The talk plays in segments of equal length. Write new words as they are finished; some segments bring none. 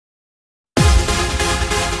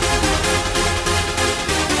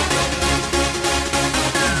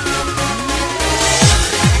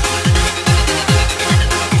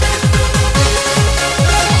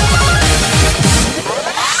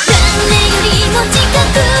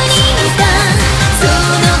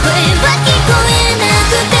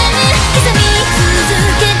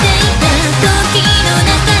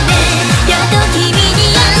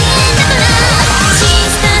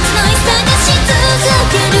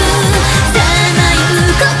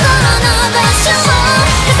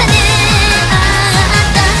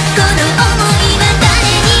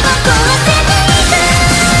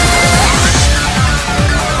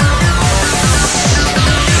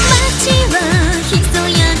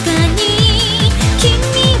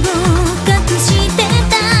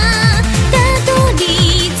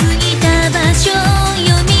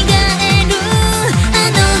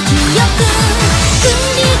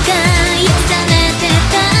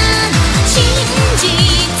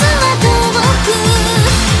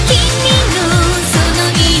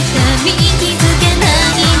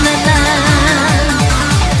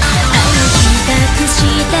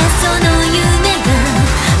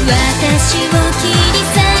「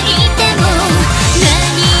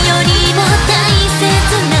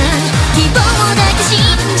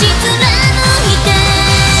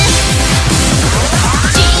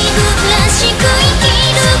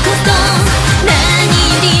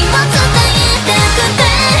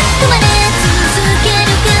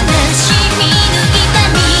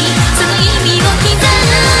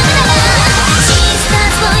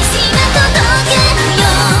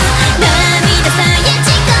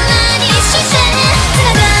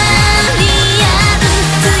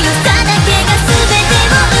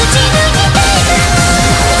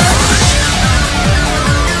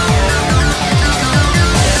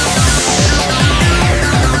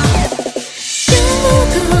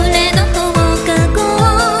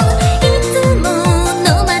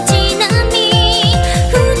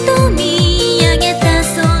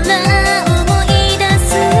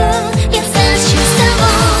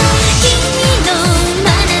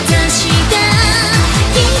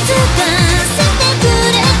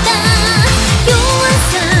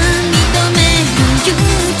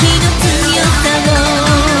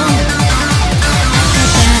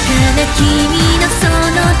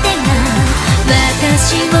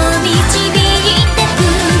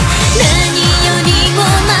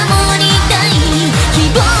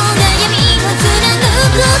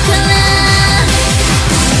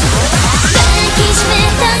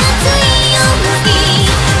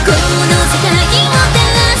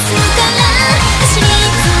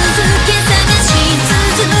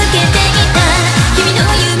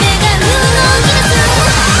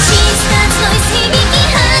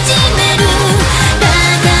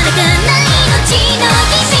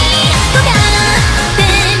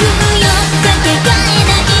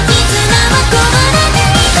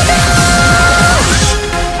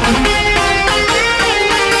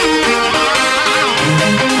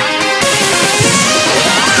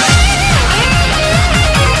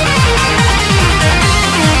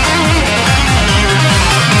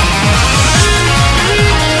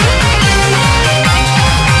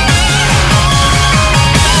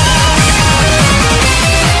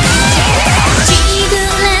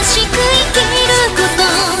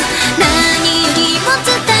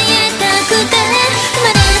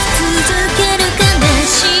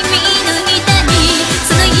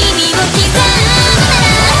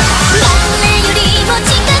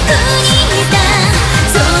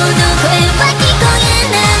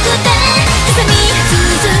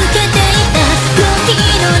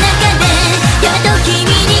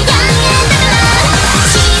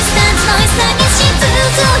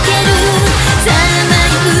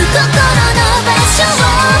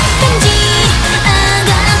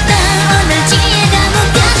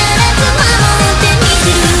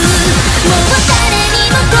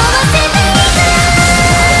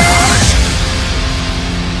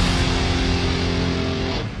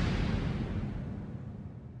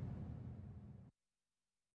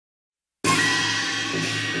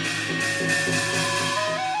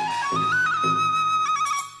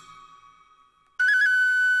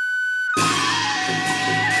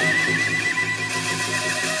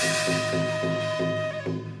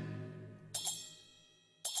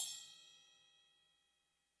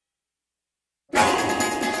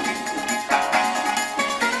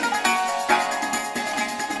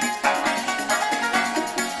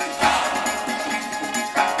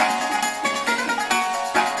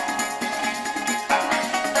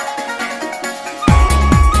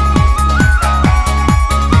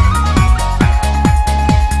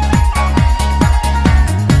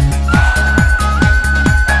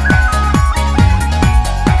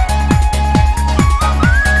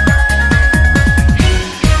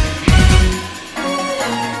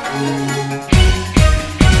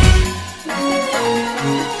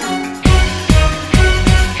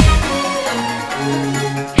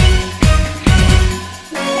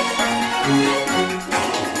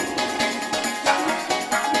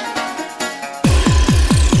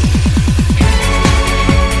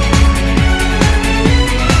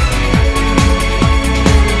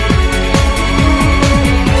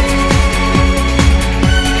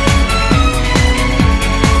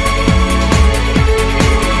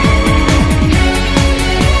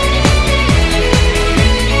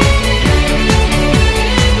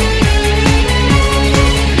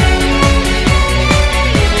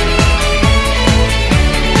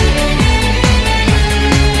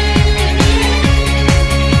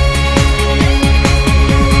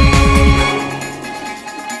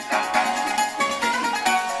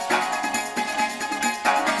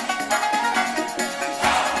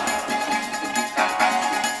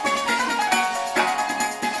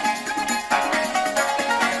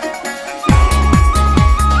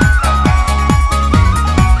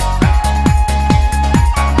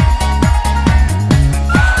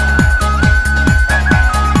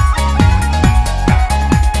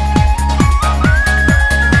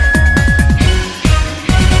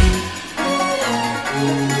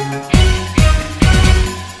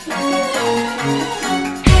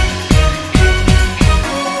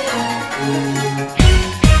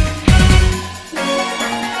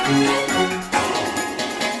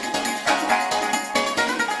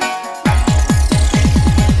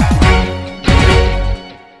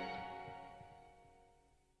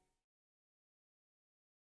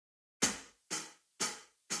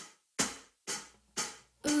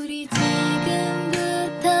 우리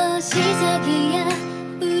지금부터 시작이야.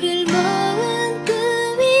 우릴 모은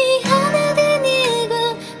꿈이 하나 된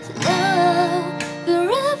이곳 Love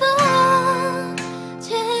forever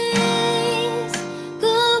Chase Go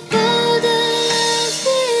for the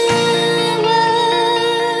silver.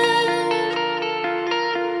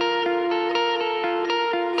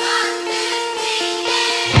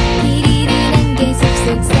 길이를 안개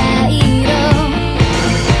숲속 사이로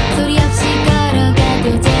소리 없이 걸어가도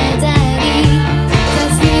제자리 저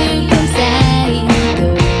슬픔 쌓인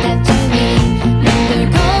꽃다툼이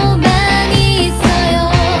맴돌고만 있어요.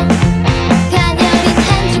 가녀린 한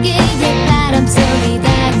줄기의 바람소리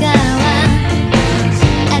다가와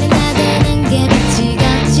아련하던 안개 빛이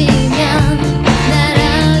걷히면 날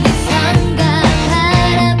어디선가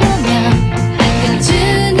바라보며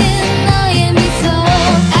안겨주는 너의 미소.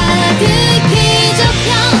 아득히 좁혀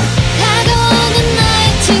다가오는 나의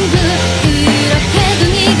친구. 그렇게도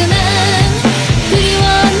네가 난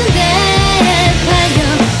그리웠는데 과연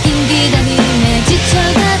긴 기다림에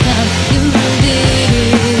지쳐가던 눈물들은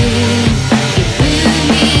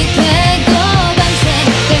기쁨이 되고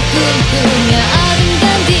밤새를 꿈꾸며 어둠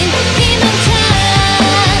감긴 희망찬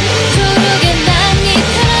초록의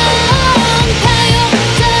나뭇잎처럼 가요.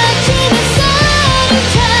 저 아침 햇살을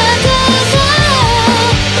찾아서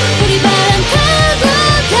우리 바람 타고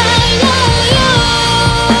달려요.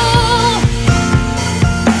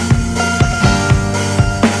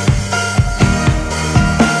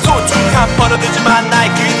 소중한 벌어들지만 나의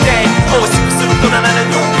그때 스스로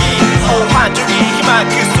떠나는 용기 한 줄기 희망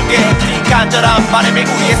그 속에 긴 간절한 바람의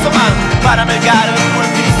위에서만 바람을 가르는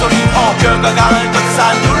물빛 소리 별과 가을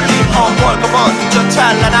건산 눌림 멀고먼 저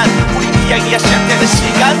찬란한 우리 이야기가 시작되는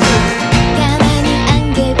시간들. 가만히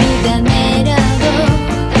안개비가 내려도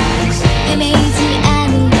헤매이지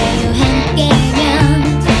않을래요.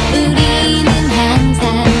 함께면 우리는 항상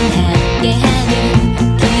함께하는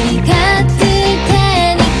길이 같을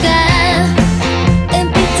테니까.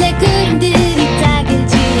 은빛의 구름들이 짝을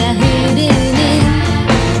지어 흐르는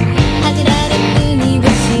하늘 아래 눈이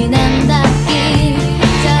부신 언덕길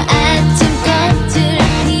저 아침 꽃을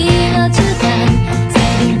피워주던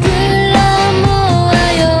새를 불러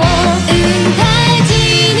모아요. 은달진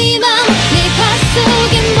이 밤 내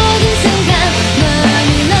가속엔 모든 순간 너는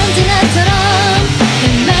언제나처럼 그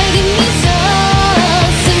맑은 미소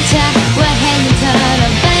숨차와 해님처럼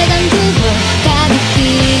빨간 두부 가득히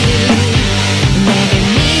내게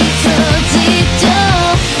미소 짓죠.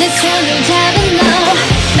 내 손을 잡은 너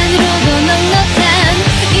만으로도 넉넉한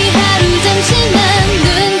이 하루 잠시만 눈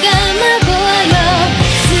감아보아요.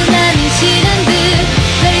 수많은 시간들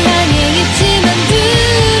널 향해 있지만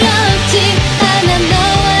두렵지 않아.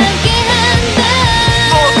 너와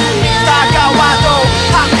함께한다면 다가와도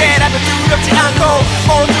함께라면 두렵지 않고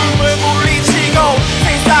어둠을 물리치고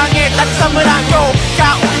세상에 따뜻함을 안고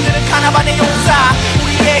가오르는 카나반의 용사.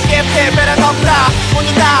 우리에게 패배란 없다. 모두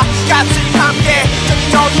다 같이 함께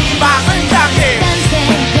저 희망을 향해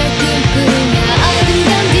밤새를 꿈꾸며 어둠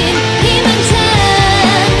감긴 희망찬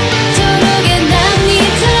초록의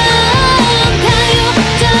나뭇잎처럼 가요.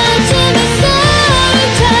 저 아침 햇살을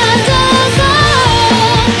찾아서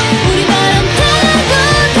우리 바람 타고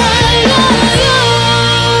달려요.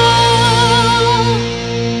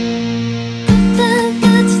 걷다가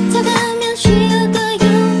지쳐가면 쉬어가요.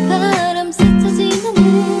 바람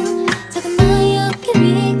스쳐지는 작은 너의 어깨 위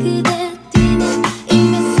그대 뛰는 이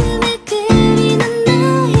가슴에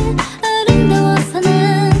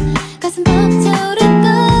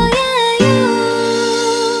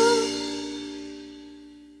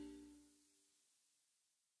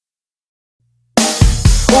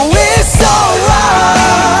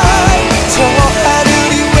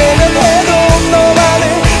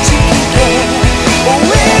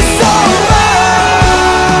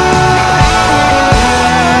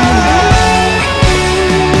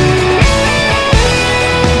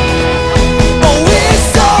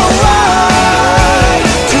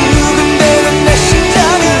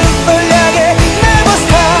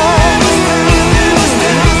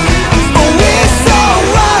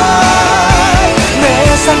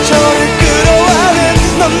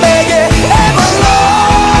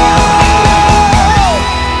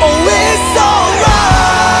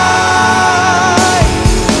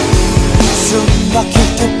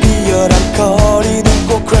길쭉 비어난 거리는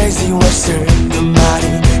꼭 crazy words를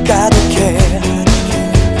말이 가득해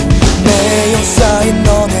내용 쌓인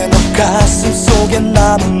너네 너 가슴 속에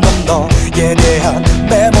남은 건 너에 대한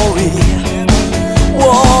memory. Whoa,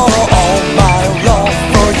 all my love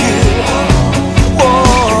for you. Whoa,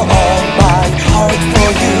 all my heart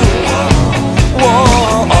for you.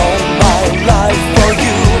 Whoa, all my life for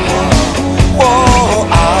you. Whoa,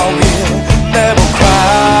 I will never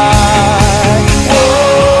cry.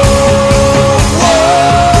 Whoa, whoa.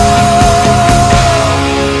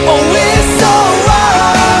 Oh, it's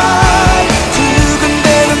alright.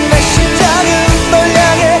 두근대는 내 심장은 널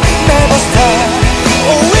향해 never stop.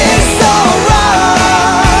 Oh, it's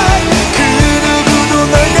alright. 그 누구도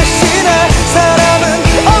널 대신할 사람은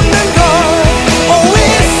없는 걸. Oh,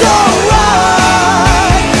 it's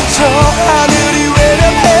alright. 저 하늘이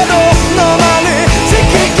외면해도 너만을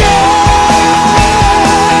지킬게.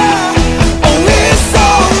 Oh, it's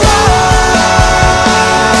alright.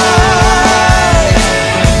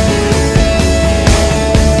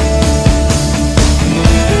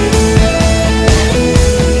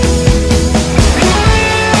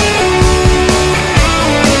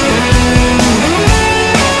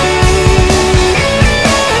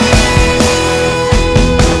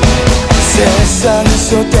 세상이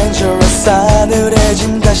so dangerous.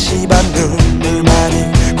 싸늘해진 다시 반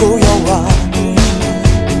눈물만이 고여와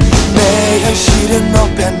내 현실은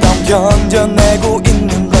up and down 견뎌내고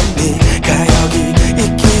있는 건 네가 여기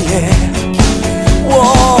있기에. Whoa,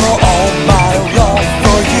 all my love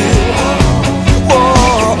for you.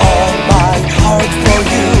 Whoa, all my heart for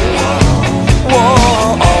you.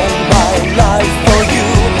 Whoa, all my life for you.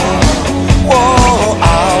 Whoa, I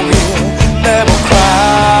will never cry.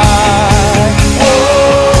 Whoa,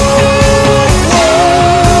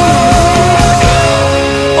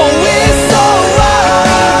 oh, it's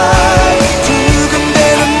alright.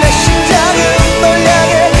 두근대는 내 심장은 널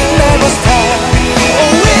향해 never stop.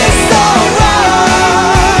 Oh, it's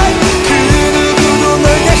alright. 그 누구도 널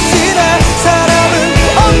대신할 사람은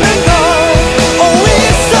없는 걸. Oh,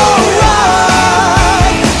 it's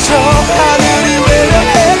alright. 저 하늘이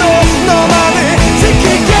외면해도 너만을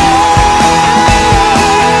지킬게.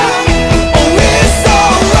 Oh, it's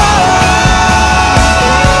alright.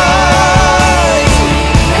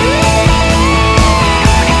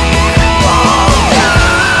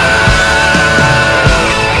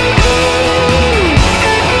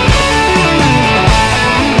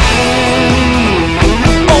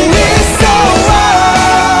 Oh, it's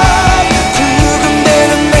alright.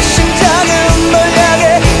 두근대는 내 심장은 널 향해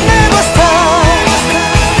never stop.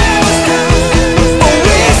 Oh,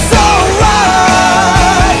 it's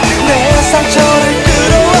alright. 내 상처를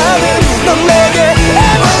끌어안은 넌 내게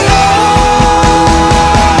ever love.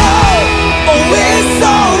 Oh, it's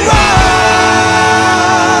alright.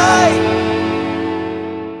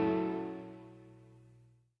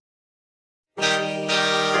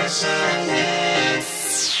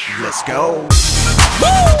 Let's go.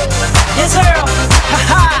 Yes, sir.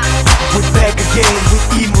 Haha. We're back again with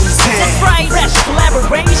이문세. That's right. Fresh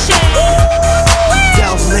collaboration.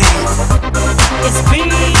 Downlink. It's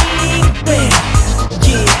big. Yeah.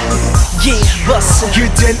 Yeah. Bust it.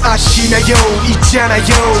 그댄 아시나요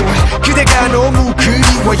있잖아요 그대가 너무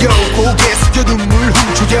그리워요 고개 숙여 눈물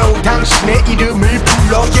훔쳐요 당신의 이름을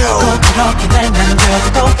불러요 꼭 그렇게 날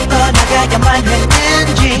남겨도 떠나가야만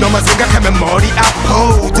했는지 너만 생각하면 머리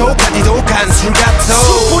아파 독하디도 간술 같아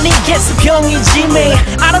수분이 개수병이지 매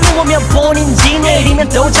알아놓으면 본인지 내일이면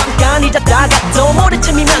또 잠깐 잊었다가 또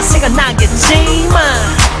모레쯤이면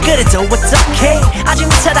생각나겠지만 그래도 어떡해 아직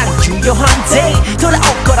내 사랑 유효한데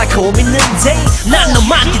돌아올 거라고 믿는데 난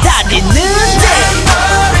너만 기다리는데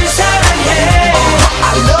너를 사랑해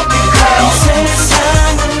I love you girl 이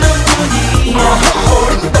세상은 너뿐이야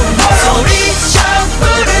소리쳐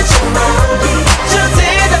부르지 마 저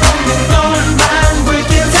대답 없는 너만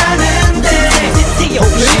불쾌하는데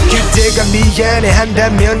혹시 그대가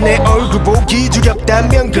미안해한다면 내 얼굴 보기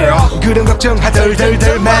두렵다면 girl 그런 걱정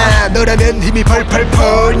하덜덜덜 마 너라면 힘이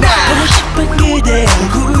펄펄펄 나 보고 싶은 그대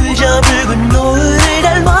얼굴 저 붉은 노을을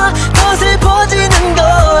닮아 거슬퍼지는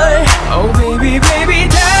걸 Oh baby baby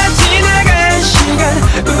다 지나간 시간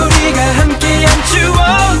우리가 함께한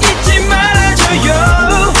추억 잊지 말아줘요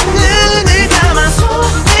눈을 감아서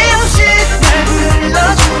네 없이 날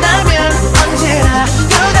불러준다면 언제나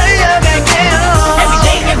더 달려갈게요 Every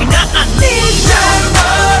day every night I need you 난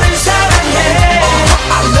너를 사랑해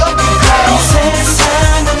I love you girl 이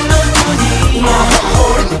세상은 너뿐이야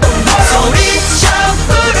소리쳐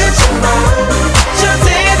부르지 마 저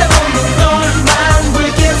대답 없는 너만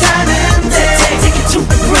불쾌하는데 Take it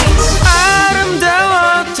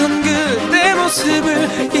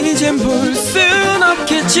이젠 볼 순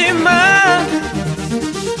없겠지만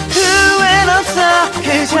후회는 없어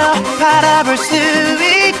그저 바라볼 수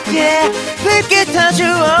있게 불빛 다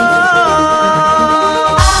주워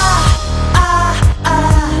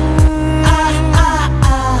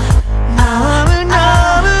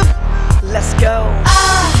Let's go.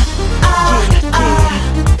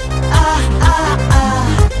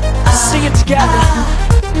 Sing it together.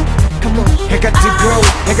 Come on. 해가 뜨고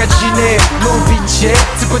해가 지네 눈빛에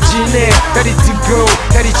슬퍼지네 달이 뜨고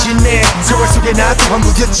달이 지네 세월 속에 나도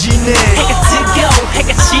환무뎌지네 해가 뜨고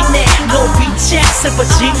해가 지네 노빛에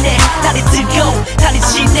슬퍼지네 달이 뜨고 달이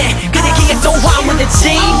지네 그대 기가 또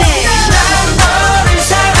화무뎌지네 난 너를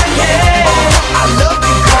사랑해